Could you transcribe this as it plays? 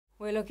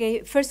Well,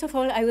 okay. First of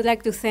all, I would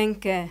like to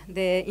thank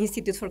the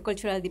Institute for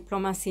Cultural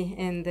Diplomacy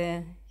and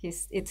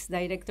its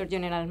Director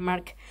General,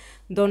 Mark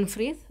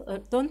Donfried,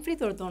 Donfried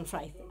or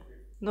Donfried?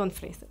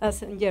 Donfried,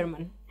 as in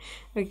German.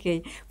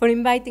 Okay, for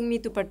inviting me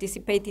to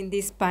participate in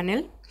this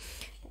panel,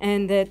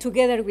 and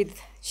together with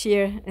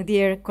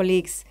dear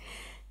colleagues.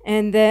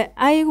 And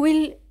I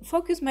will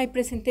focus my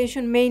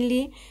presentation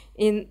mainly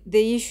in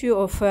the issue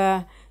of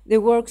the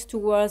works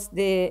towards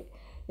the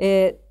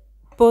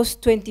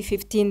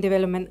post-2015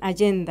 development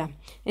agenda.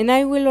 And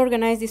I will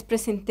organize this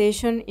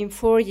presentation in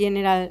four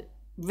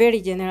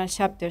very general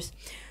chapters: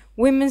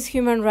 women's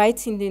human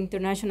rights in the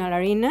international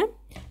arena,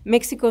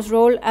 Mexico's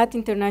role at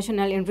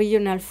international and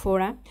regional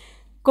fora,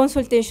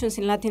 consultations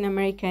in Latin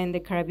America and the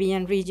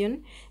Caribbean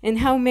region, and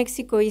how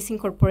Mexico is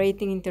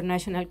incorporating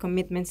international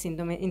commitments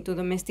into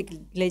domestic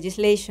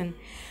legislation.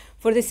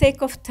 For the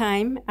sake of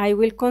time, I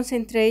will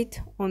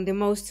concentrate on the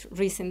most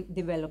recent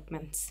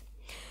developments.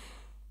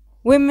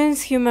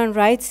 Women's human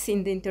rights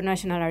in the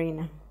international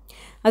arena.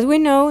 As we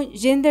know,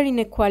 gender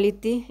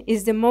inequality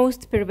is the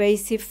most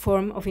pervasive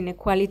form of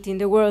inequality in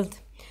the world.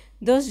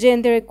 Thus,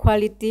 gender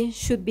equality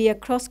should be a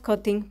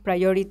cross-cutting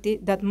priority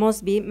that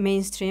must be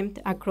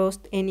mainstreamed across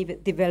any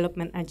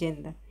development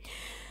agenda.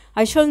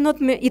 It should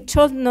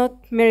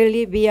not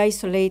merely be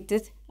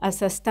isolated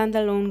as a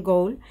standalone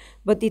goal,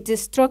 but its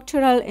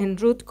structural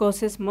and root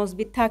causes must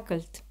be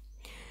tackled.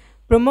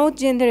 Promote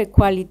gender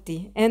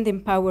equality and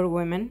empower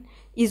women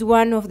is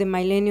one of the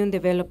Millennium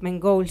Development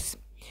Goals.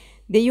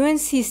 The UN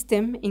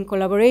system, in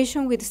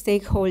collaboration with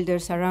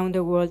stakeholders around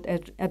the world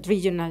at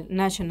regional,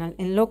 national,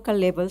 and local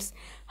levels,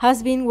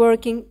 has been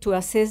working to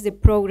assess the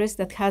progress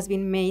that has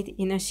been made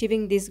in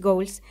achieving these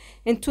goals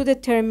and to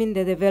determine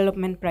the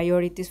development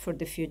priorities for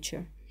the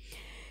future.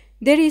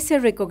 There is a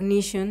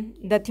recognition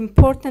that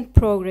important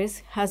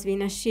progress has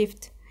been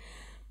achieved,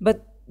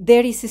 but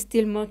there is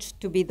still much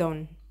to be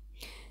done.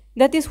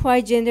 That is why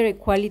gender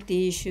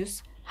equality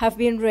issues have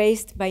been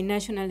raised by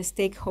national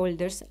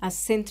stakeholders as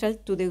central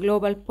to the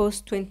global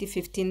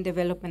post-2015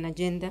 development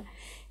agenda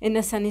and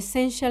as an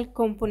essential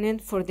component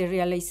for the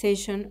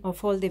realization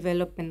of all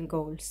development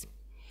goals.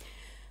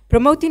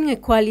 Promoting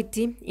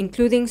equality,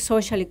 including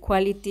social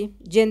equality,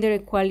 gender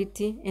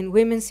equality, and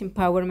women's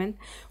empowerment,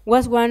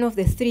 was one of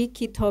the three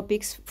key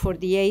topics for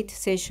the 8th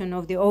session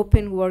of the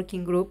Open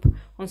Working Group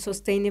on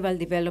Sustainable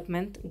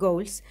Development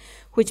Goals,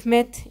 which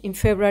met in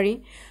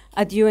February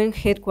at UN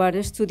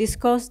headquarters to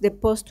discuss the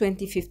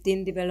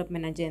post-2015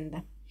 development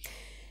agenda.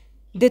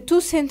 The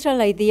two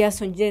central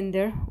ideas on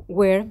gender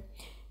were: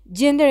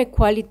 gender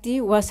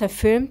equality was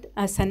affirmed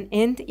as an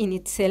end in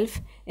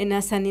itself and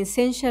as an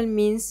essential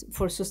means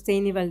for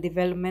sustainable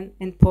development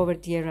and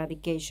poverty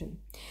eradication.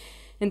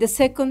 And the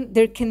second,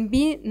 there can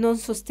be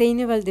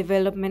non-sustainable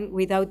development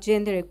without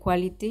gender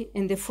equality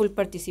and the full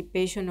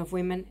participation of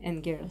women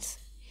and girls.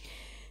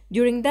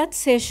 During that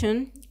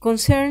session,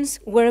 concerns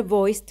were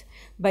voiced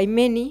by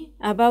many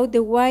about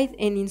the wide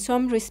and in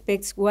some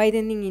respects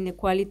widening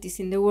inequalities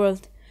in the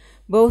world,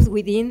 both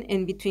within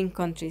and between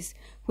countries,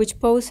 which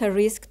pose a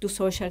risk to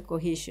social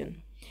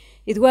cohesion.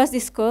 It was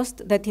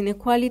discussed that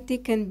inequality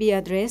can be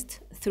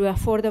addressed through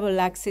affordable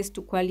access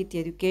to quality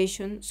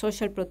education,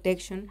 social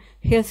protection,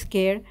 health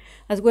care,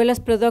 as well as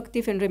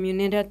productive and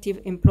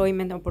remunerative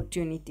employment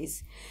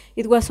opportunities.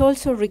 It was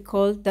also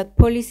recalled that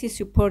policies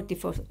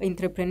supportive of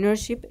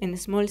entrepreneurship and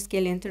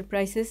small-scale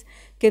enterprises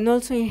can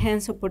also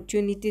enhance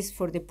opportunities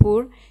for the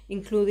poor,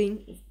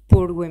 including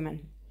poor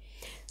women.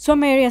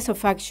 Some areas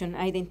of action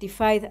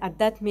identified at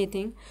that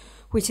meeting,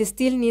 which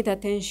still need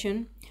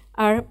attention,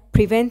 are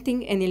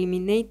preventing and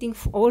eliminating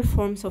all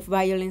forms of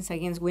violence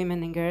against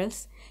women and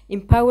girls,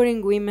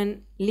 empowering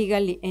women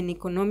legally and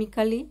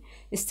economically,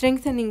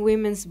 strengthening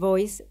women's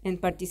voice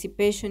and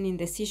participation in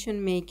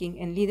decision-making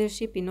and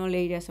leadership in all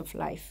areas of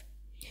life.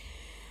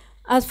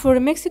 As for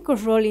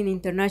Mexico's role in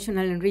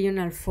international and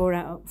regional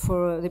fora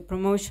for the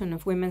promotion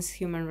of women's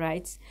human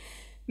rights,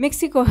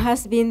 Mexico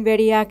has been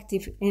very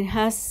active and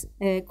has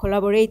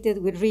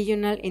collaborated with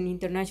regional and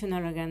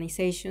international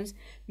organizations,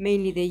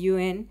 mainly the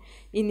UN,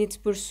 in its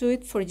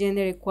pursuit for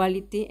gender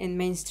equality and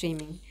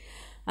mainstreaming,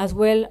 as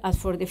well as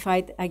for the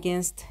fight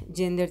against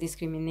gender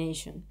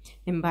discrimination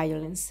and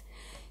violence.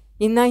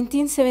 In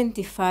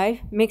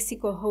 1975,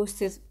 Mexico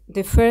hosted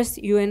the first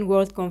UN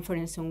World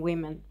Conference on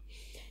Women.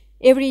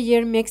 Every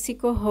year,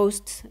 Mexico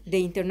hosts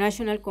the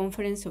International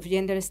Conference of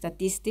Gender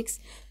Statistics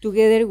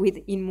together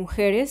with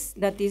INMujeres,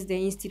 that is the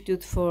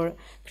institute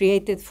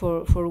created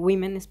for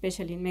women,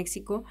 especially in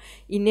Mexico,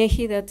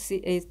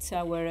 INEGI, it's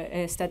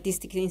our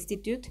statistics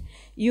institute,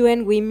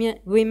 UN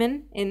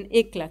Women, and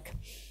ECLAC,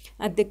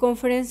 at the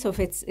Conference of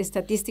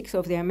Statistics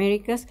of the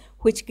Americas,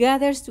 which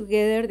gathers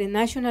together the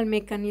national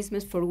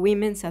mechanisms for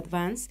women's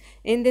advance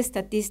and the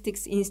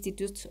statistics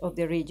institutes of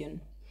the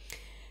region.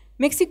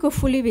 Mexico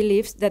fully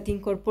believes that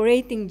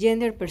incorporating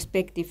gender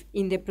perspective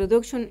in the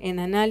production and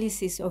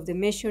analysis of the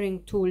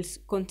measuring tools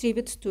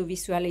contributes to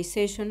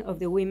visualization of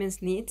the women's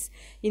needs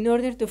in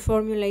order to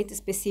formulate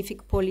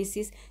specific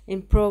policies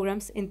and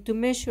programs and to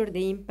measure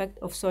the impact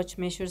of such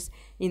measures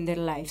in their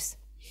lives.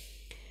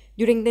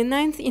 During the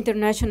 9th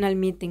International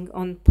Meeting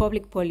on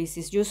Public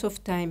Policies, Use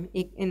of Time,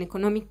 and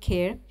Economic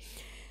Care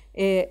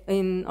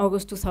in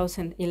August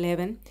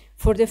 2011,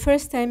 for the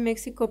first time,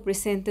 Mexico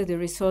presented the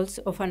results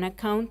of an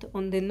account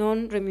on the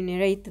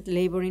non-remunerated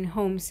labor in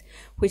homes,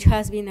 which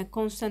has been a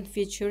constant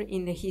feature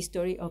in the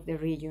history of the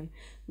region.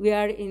 We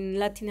are in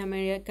Latin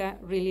America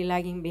really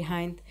lagging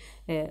behind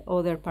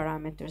other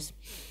parameters.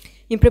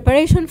 In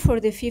preparation for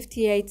the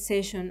 58th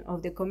session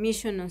of the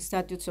Commission on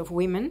Statutes of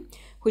Women,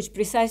 which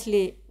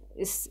precisely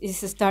is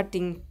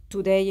starting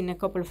today in a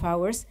couple of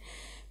hours,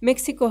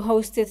 Mexico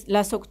hosted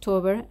last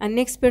October an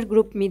expert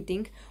group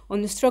meeting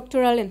on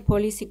structural and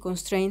policy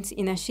constraints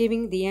in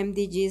achieving the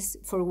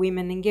MDGs for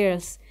women and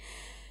girls,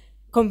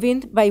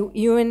 convened by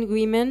UN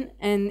Women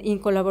and in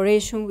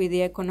collaboration with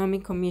the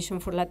Economic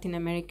Commission for Latin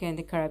America and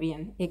the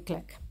Caribbean,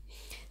 ECLAC.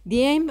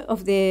 The aim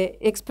of the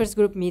experts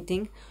group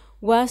meeting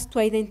was to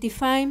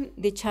identify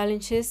the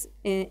challenges,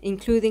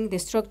 including the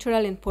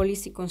structural and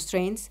policy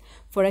constraints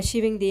for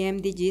achieving the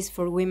MDGs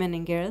for women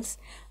and girls,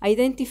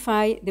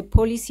 identify the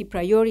policy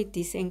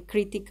priorities and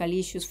critical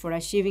issues for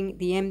achieving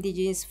the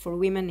MDGs for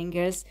women and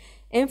girls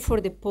and for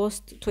the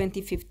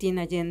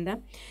post-2015 agenda,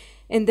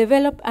 and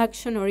develop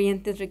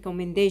action-oriented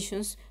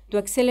recommendations to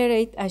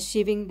accelerate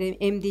achieving the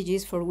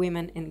MDGs for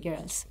women and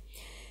girls.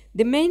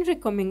 The main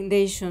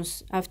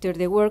recommendations after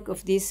the work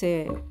of this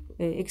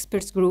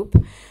experts group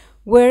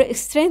were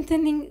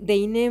strengthening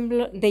the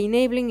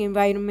enabling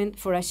environment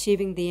for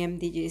achieving the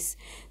MDGs.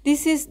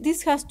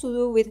 This has to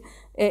do with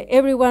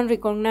everyone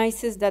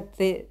recognizes that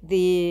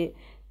the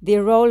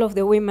role of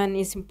the women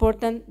is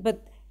important,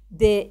 but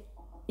the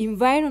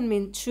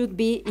environment should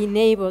be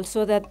enabled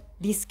so that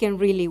this can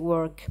really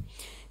work.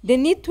 The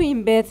need to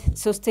embed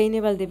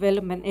sustainable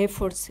development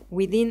efforts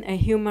within a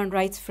human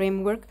rights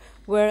framework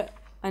were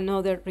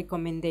another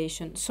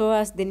recommendation, so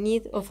as the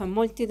need of a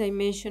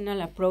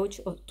multidimensional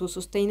approach to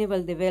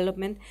sustainable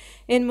development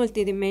and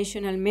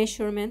multidimensional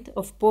measurement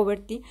of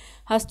poverty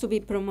has to be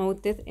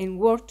promoted and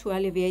work to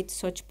alleviate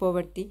such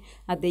poverty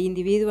at the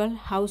individual,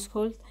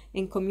 household,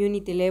 and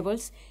community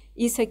levels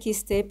is a key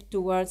step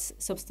towards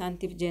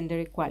substantive gender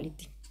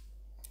equality.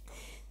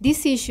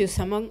 These issues,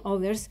 among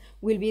others,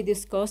 will be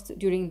discussed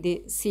during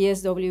the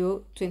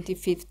CSW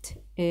 25th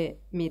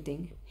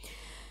meeting.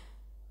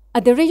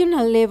 At the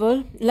regional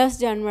level,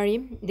 last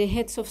January, the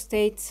heads of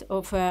states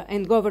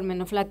and government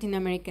of Latin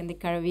America and the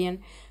Caribbean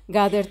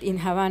gathered in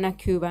Havana,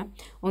 Cuba,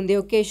 on the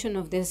occasion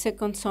of the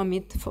second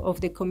summit of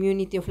the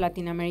Community of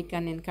Latin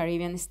American and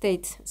Caribbean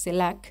States,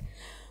 CELAC.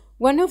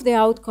 One of the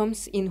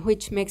outcomes in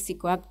which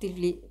Mexico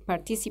actively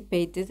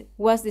participated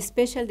was the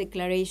special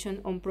declaration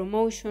on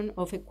promotion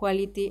of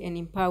equality and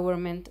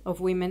empowerment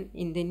of women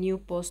in the new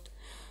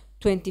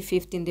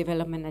post-2015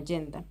 development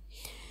agenda.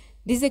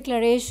 This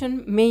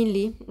declaration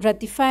mainly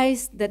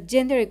ratifies that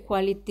gender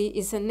equality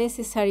is a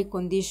necessary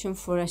condition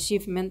for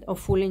achievement of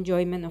full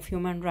enjoyment of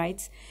human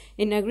rights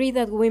and agree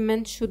that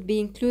women should be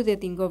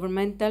included in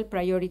governmental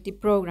priority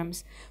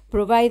programs,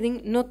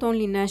 providing not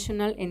only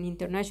national and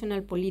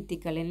international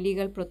political and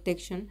legal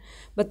protection,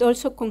 but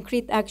also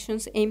concrete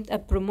actions aimed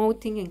at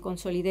promoting and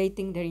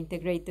consolidating their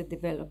integrated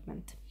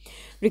development.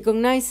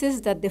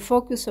 Recognizes that the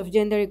focus of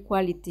gender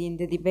equality in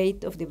the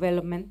debate of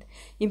development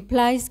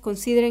implies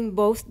considering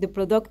both the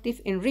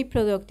productive and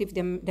reproductive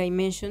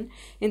dimension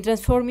and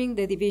transforming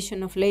the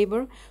division of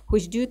labor,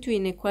 which due to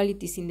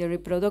inequalities in the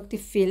reproductive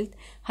field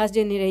has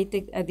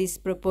generated a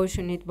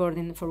disproportionate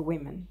burden for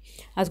women,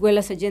 as well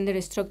as a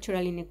gender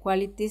structural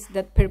inequalities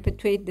that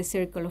perpetuate the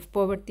circle of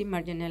poverty,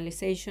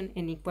 marginalization,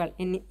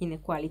 and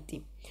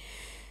inequality.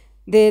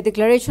 The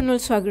declaration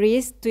also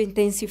agrees to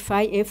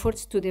intensify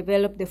efforts to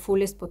develop the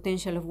fullest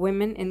potential of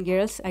women and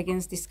girls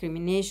against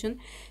discrimination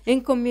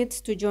and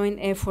commits to joint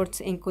efforts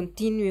and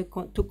continue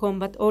to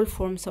combat all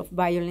forms of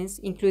violence,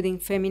 including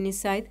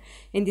feminicide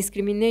and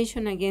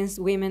discrimination against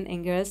women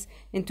and girls,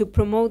 and to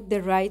promote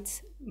their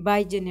rights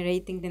by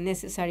generating the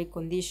necessary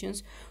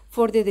conditions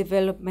for the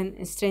development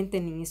and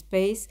strengthening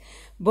space,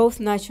 both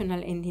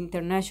national and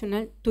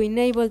international, to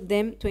enable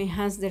them to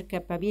enhance their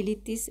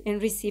capabilities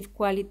and receive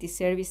quality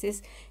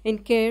services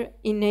and care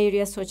in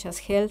areas such as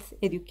health,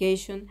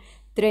 education,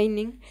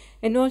 training,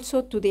 and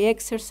also to the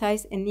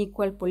exercise and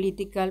equal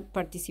political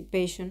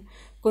participation,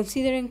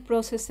 considering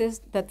processes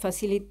that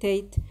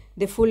facilitate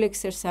the full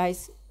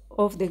exercise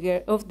of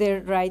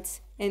their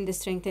rights and the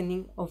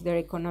strengthening of their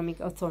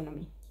economic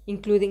autonomy,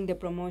 including the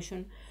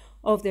promotion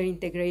of their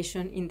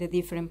integration in the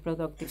different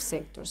productive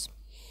sectors.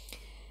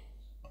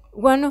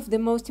 One of the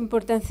most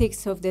important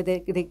things of the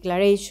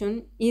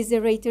declaration is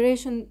the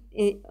reiteration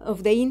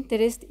of the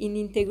interest in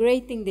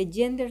integrating the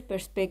gender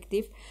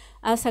perspective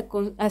as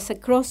a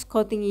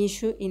cross-cutting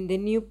issue in the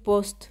new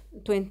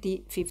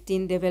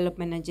post-2015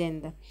 development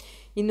agenda,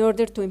 in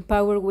order to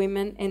empower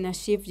women and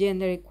achieve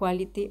gender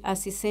equality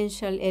as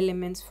essential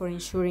elements for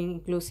ensuring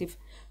inclusive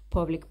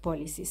public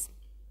policies.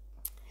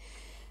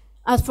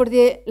 As for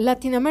the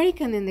Latin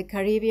American and the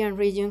Caribbean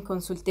region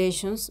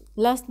consultations,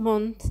 last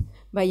month,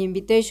 by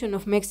invitation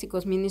of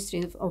Mexico's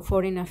Ministry of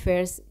Foreign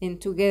Affairs and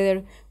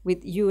together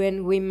with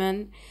UN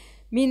Women,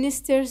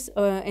 Ministers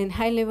and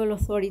high-level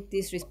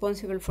authorities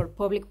responsible for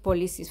public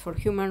policies for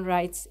human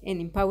rights and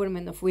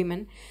empowerment of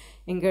women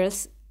and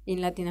girls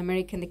in Latin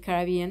America and the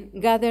Caribbean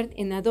gathered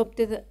and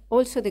adopted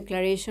also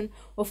declaration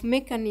of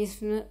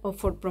mechanism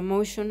for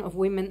promotion of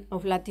women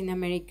of Latin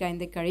America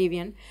and the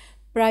Caribbean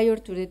prior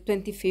to the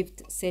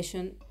 25th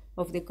session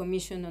of the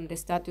Commission on the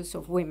Status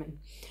of Women.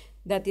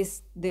 That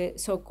is the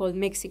so-called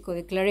Mexico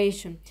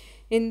Declaration.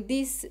 And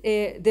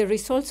the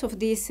results of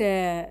these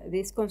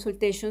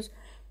consultations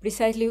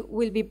precisely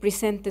will be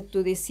presented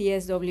to the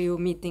CSW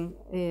meeting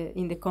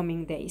in the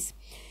coming days.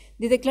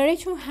 The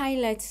declaration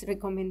highlights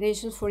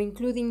recommendations for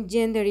including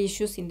gender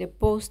issues in the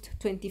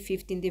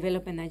post-2015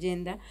 development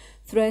agenda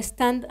through a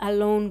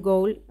standalone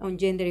goal on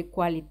gender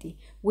equality,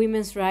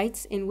 women's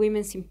rights, and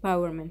women's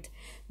empowerment.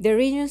 The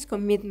region's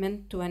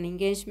commitment to an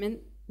engagement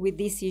with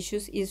these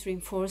issues is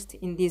reinforced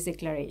in this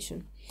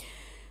declaration.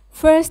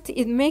 First,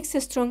 it makes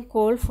a strong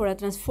call for a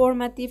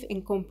transformative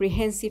and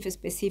comprehensive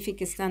specific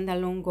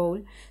standalone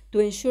goal to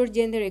ensure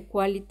gender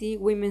equality,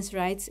 women's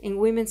rights, and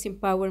women's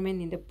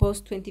empowerment in the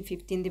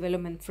post-2015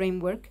 development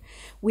framework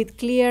with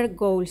clear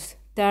goals,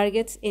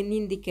 targets, and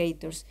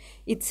indicators.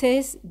 It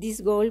says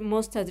this goal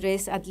must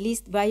address at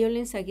least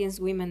violence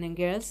against women and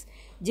girls,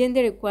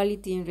 gender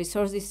equality in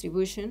resource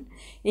distribution,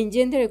 and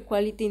gender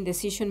equality in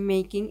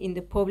decision-making in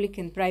the public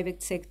and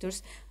private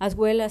sectors, as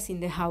well as in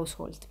the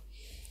household.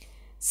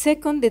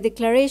 Second, the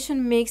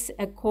declaration makes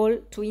a call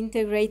to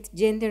integrate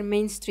gender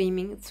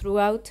mainstreaming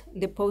throughout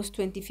the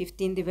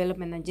post-2015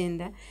 development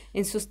agenda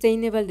and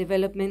sustainable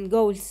development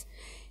goals,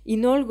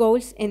 in all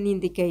goals and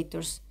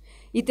indicators.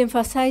 It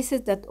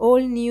emphasizes that all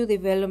new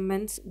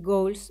development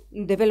goals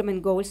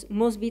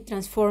must be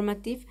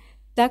transformative,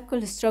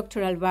 tackle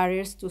structural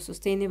barriers to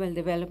sustainable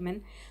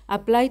development,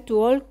 apply to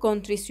all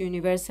countries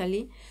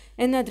universally,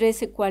 and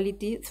address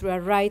equality through a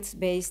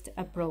rights-based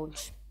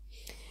approach.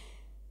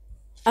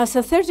 As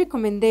a third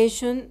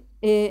recommendation,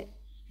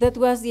 that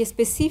was the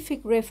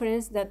specific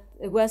reference that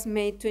was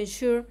made to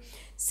ensure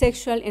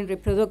sexual and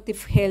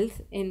reproductive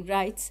health and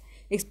rights,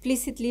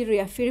 explicitly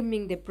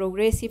reaffirming the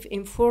progressive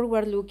and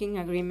forward-looking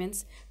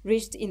agreements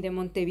reached in the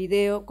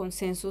Montevideo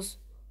Consensus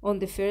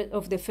of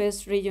the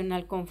first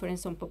Regional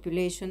Conference on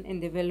Population and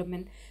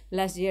Development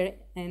last year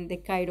and the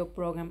Cairo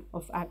Program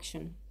of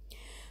Action.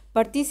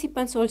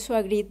 Participants also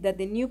agreed that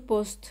the new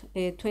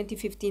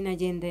post-2015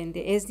 agenda and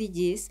the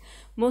SDGs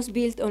must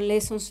build on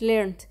lessons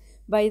learned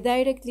by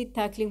directly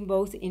tackling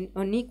both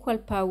unequal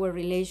power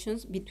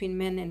relations between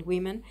men and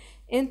women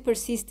and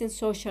persistent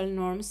social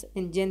norms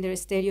and gender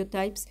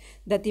stereotypes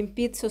that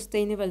impede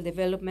sustainable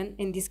development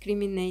and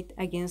discriminate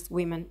against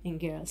women and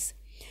girls.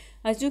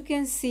 As you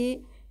can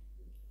see,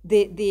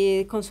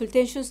 the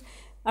consultations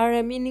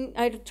are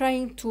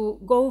trying to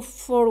go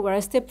forward,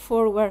 a step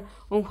forward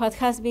on what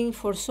has been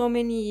for so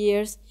many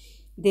years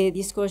the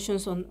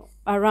discussions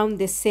around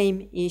the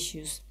same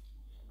issues.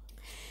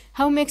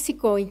 How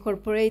Mexico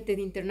incorporated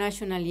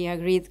internationally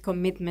agreed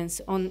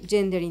commitments on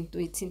gender into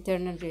its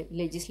internal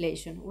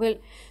legislation. Well,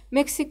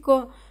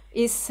 Mexico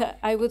is,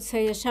 I would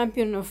say, a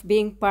champion of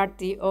being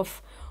party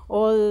of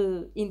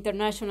all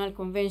international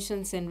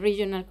conventions and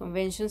regional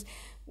conventions.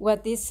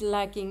 What is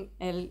lacking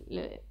a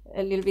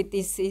little bit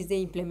is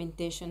the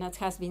implementation, as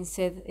has been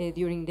said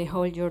during the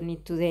whole journey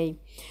today.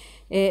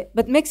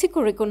 But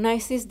Mexico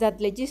recognizes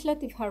that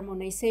legislative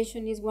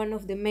harmonization is one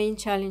of the main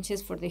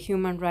challenges for the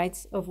human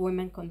rights of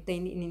women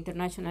contained in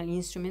international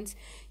instruments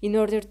in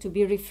order to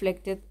be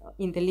reflected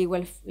in the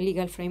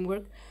legal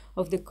framework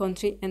of the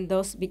country and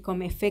thus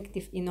become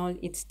effective in all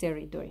its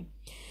territory.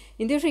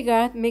 In this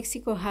regard,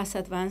 Mexico has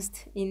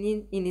advanced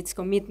in its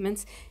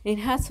commitments and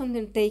has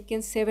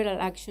undertaken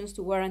several actions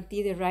to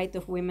guarantee the right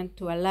of women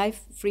to a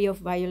life free of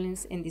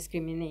violence and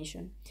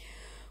discrimination.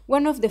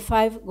 One of the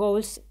 5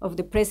 goals of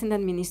the present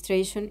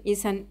administration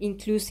is an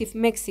inclusive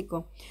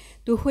Mexico,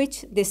 to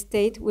which the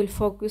state will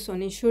focus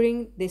on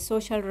ensuring the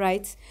social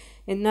rights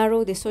and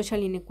narrow the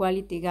social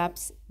inequality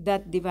gaps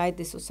that divide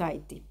the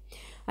society.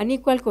 An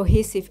equal,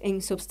 cohesive,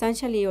 and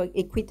substantially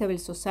equitable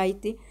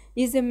society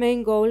is the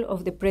main goal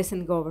of the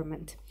present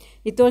government.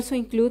 It also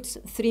includes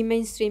 3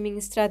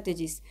 mainstreaming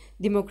strategies: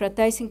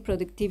 democratizing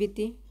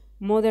productivity,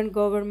 modern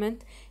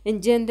government,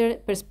 and gender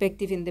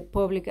perspective in the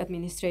public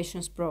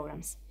administration's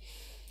programs.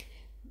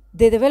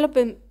 The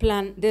development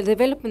plan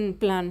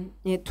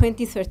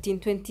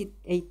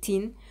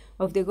 2013-2018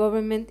 of the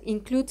government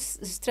includes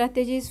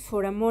strategies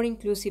for a more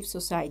inclusive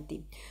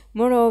society.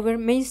 Moreover,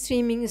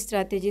 mainstreaming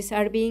strategies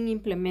are being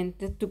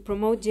implemented to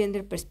promote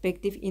gender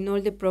perspective in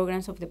all the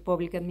programs of the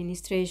public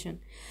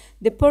administration.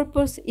 The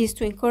purpose is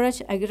to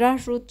encourage a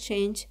grassroots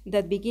change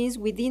that begins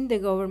within the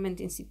government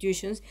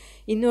institutions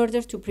in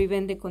order to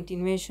prevent the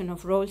continuation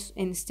of roles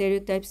and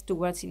stereotypes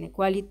towards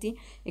inequality,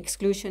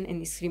 exclusion, and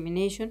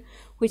discrimination,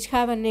 which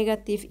have a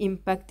negative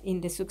impact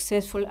in the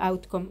successful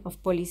outcome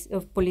of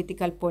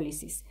political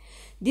policies.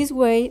 This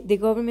way, the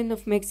government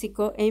of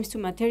Mexico aims to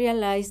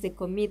materialize the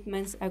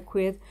commitments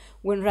acquired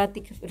when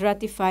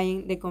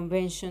ratifying the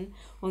Convention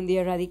on the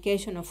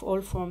Eradication of All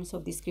Forms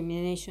of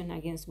Discrimination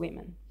against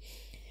Women.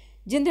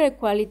 Gender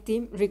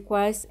equality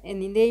requires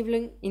an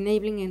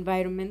enabling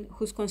environment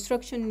whose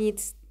construction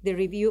needs the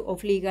review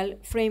of legal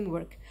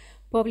framework,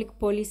 public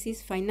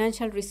policies,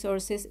 financial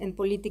resources, and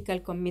political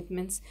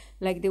commitments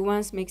like the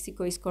ones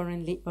Mexico is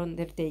currently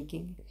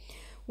undertaking.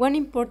 One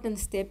important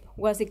step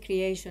was the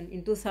creation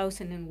in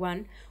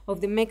 2001 of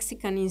the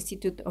Mexican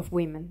Institute of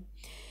Women.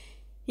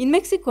 In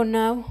Mexico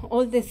now,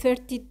 all the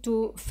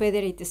 32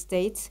 federated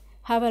states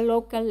have a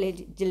local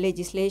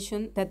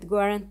legislation that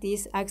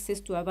guarantees access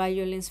to a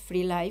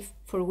violence-free life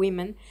for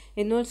women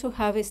and also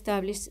have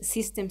established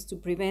systems to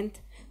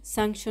prevent,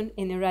 sanction,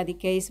 and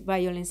eradicate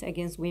violence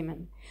against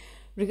women.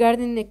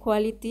 Regarding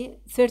equality,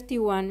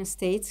 31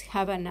 states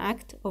have an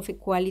act of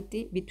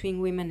equality between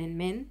women and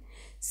men,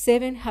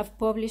 7 have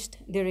published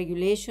the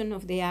regulation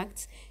of the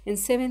acts, and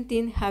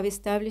 17 have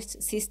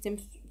established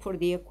systems for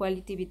the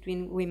equality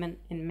between women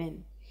and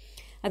men.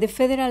 At the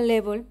federal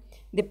level,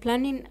 the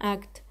Planning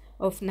Act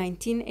of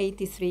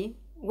 1983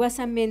 was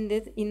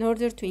amended in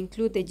order to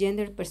include the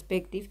gender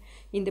perspective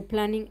in the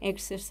planning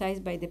exercise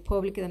by the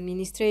public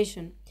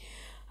administration.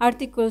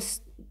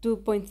 Articles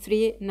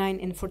 2.3, 9,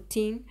 and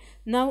 14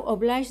 now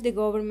oblige the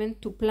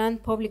government to plan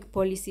public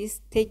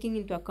policies taking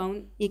into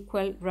account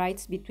equal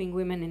rights between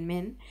women and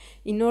men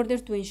in order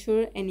to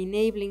ensure an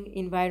enabling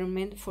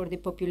environment for the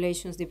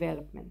population's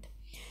development.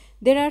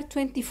 There are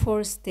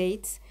 24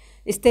 state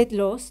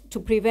laws to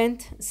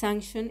prevent,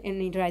 sanction,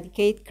 and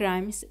eradicate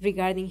crimes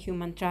regarding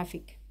human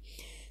trafficking.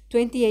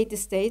 28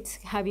 states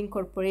have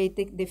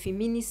incorporated the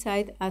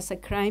feminicide as a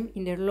crime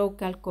in their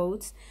local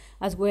codes,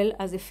 as well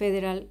as the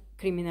federal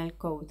criminal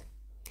code.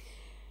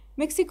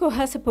 Mexico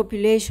has a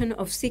population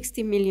of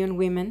 60 million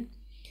women,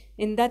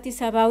 and that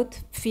is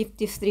about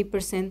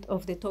 53%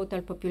 of the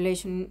total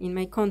population in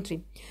my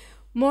country.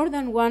 More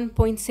than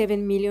 1.7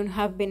 million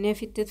have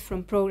benefited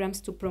from programs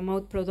to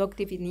promote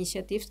productive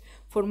initiatives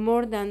for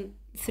more than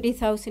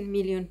 3,000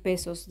 million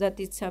pesos. That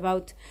is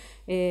about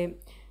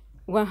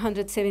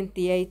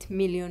 178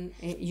 million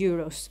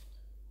euros.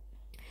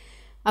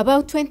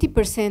 About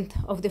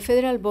 20% of the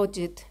federal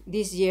budget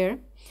this year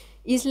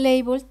is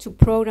labeled to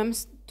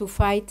programs to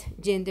fight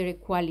gender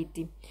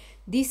equality.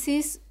 This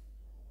is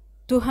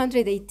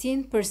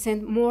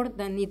 218% more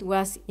than it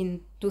was in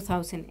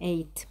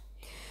 2008.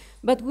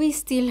 But we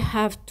still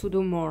have to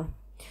do more.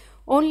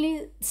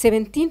 Only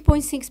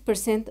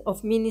 17.6%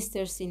 of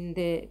ministers in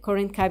the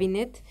current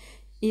cabinet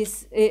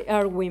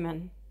are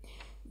women.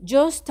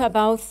 Just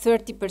about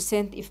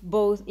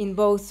 30% in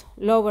both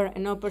lower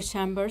and upper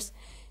chambers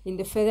in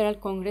the federal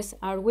Congress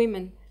are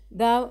women.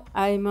 Though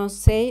I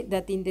must say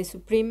that in the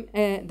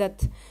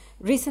that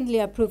recently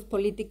approved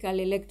political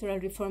electoral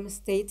reform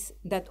states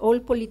that all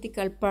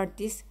political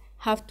parties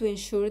have to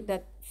ensure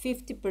that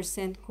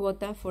 50%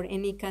 quota for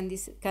any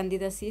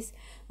candidacies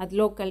at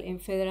local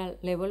and federal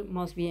level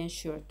must be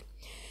ensured.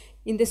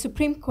 In the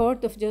Supreme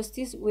Court of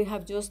Justice, we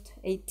have just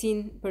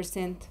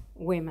 18%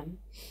 women.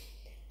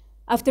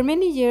 After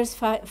many years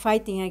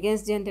fighting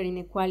against gender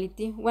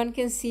inequality, one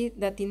can see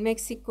that in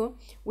Mexico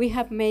we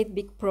have made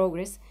big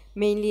progress,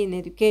 mainly in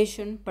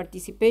education,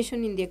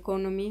 participation in the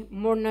economy,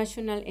 more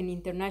national and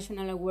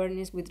international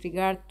awareness with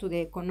regard to the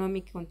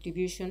economic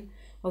contribution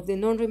of the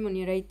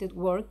non-remunerated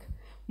work,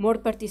 more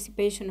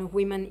participation of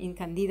women in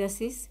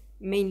candidacies,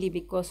 mainly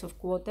because of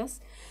quotas,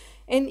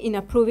 and in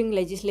approving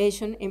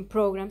legislation and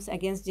programs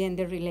against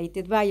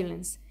gender-related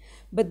violence.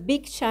 But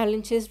big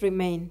challenges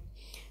remain.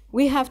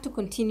 We have to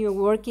continue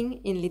working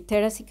in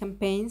literacy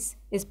campaigns,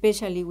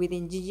 especially with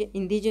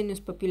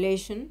indigenous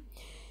population,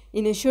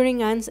 in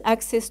ensuring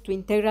access to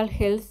integral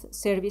health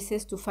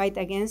services to fight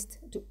against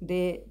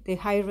the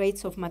high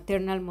rates of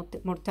maternal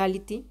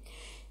mortality,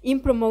 in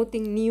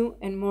promoting new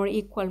and more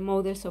equal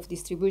models of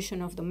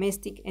distribution of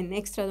domestic and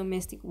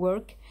extra-domestic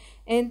work,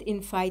 and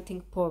in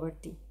fighting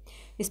poverty.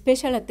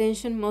 Special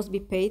attention must be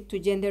paid to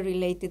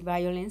gender-related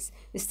violence,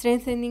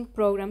 strengthening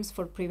programs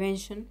for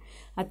prevention,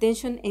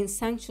 attention and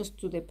sanctions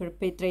to the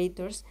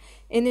perpetrators,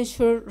 and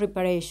ensure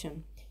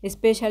reparation,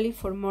 especially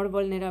for more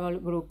vulnerable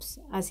groups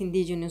as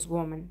indigenous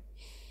women.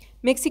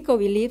 Mexico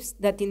believes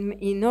that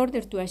in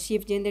order to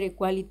achieve gender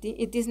equality,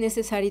 it is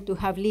necessary to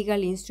have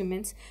legal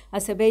instruments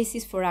as a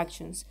basis for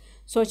actions,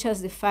 such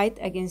as the fight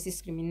against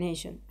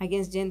discrimination,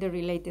 against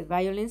gender-related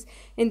violence,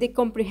 and the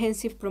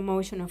comprehensive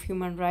promotion of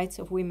human rights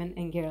of women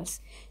and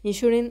girls,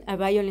 ensuring a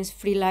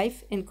violence-free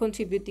life and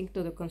contributing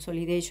to the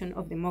consolidation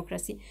of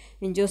democracy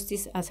and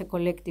justice as a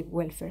collective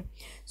welfare.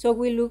 So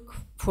we look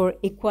for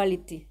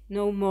equality,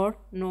 no more,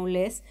 no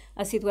less,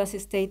 as it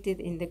was stated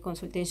in the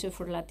consultation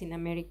for Latin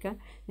America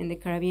and the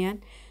Caribbean,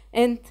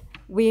 and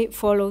we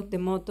follow the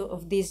motto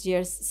of this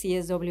year's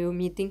CSW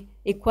meeting: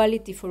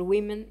 equality for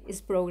women is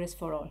progress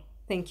for all.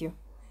 Thank you.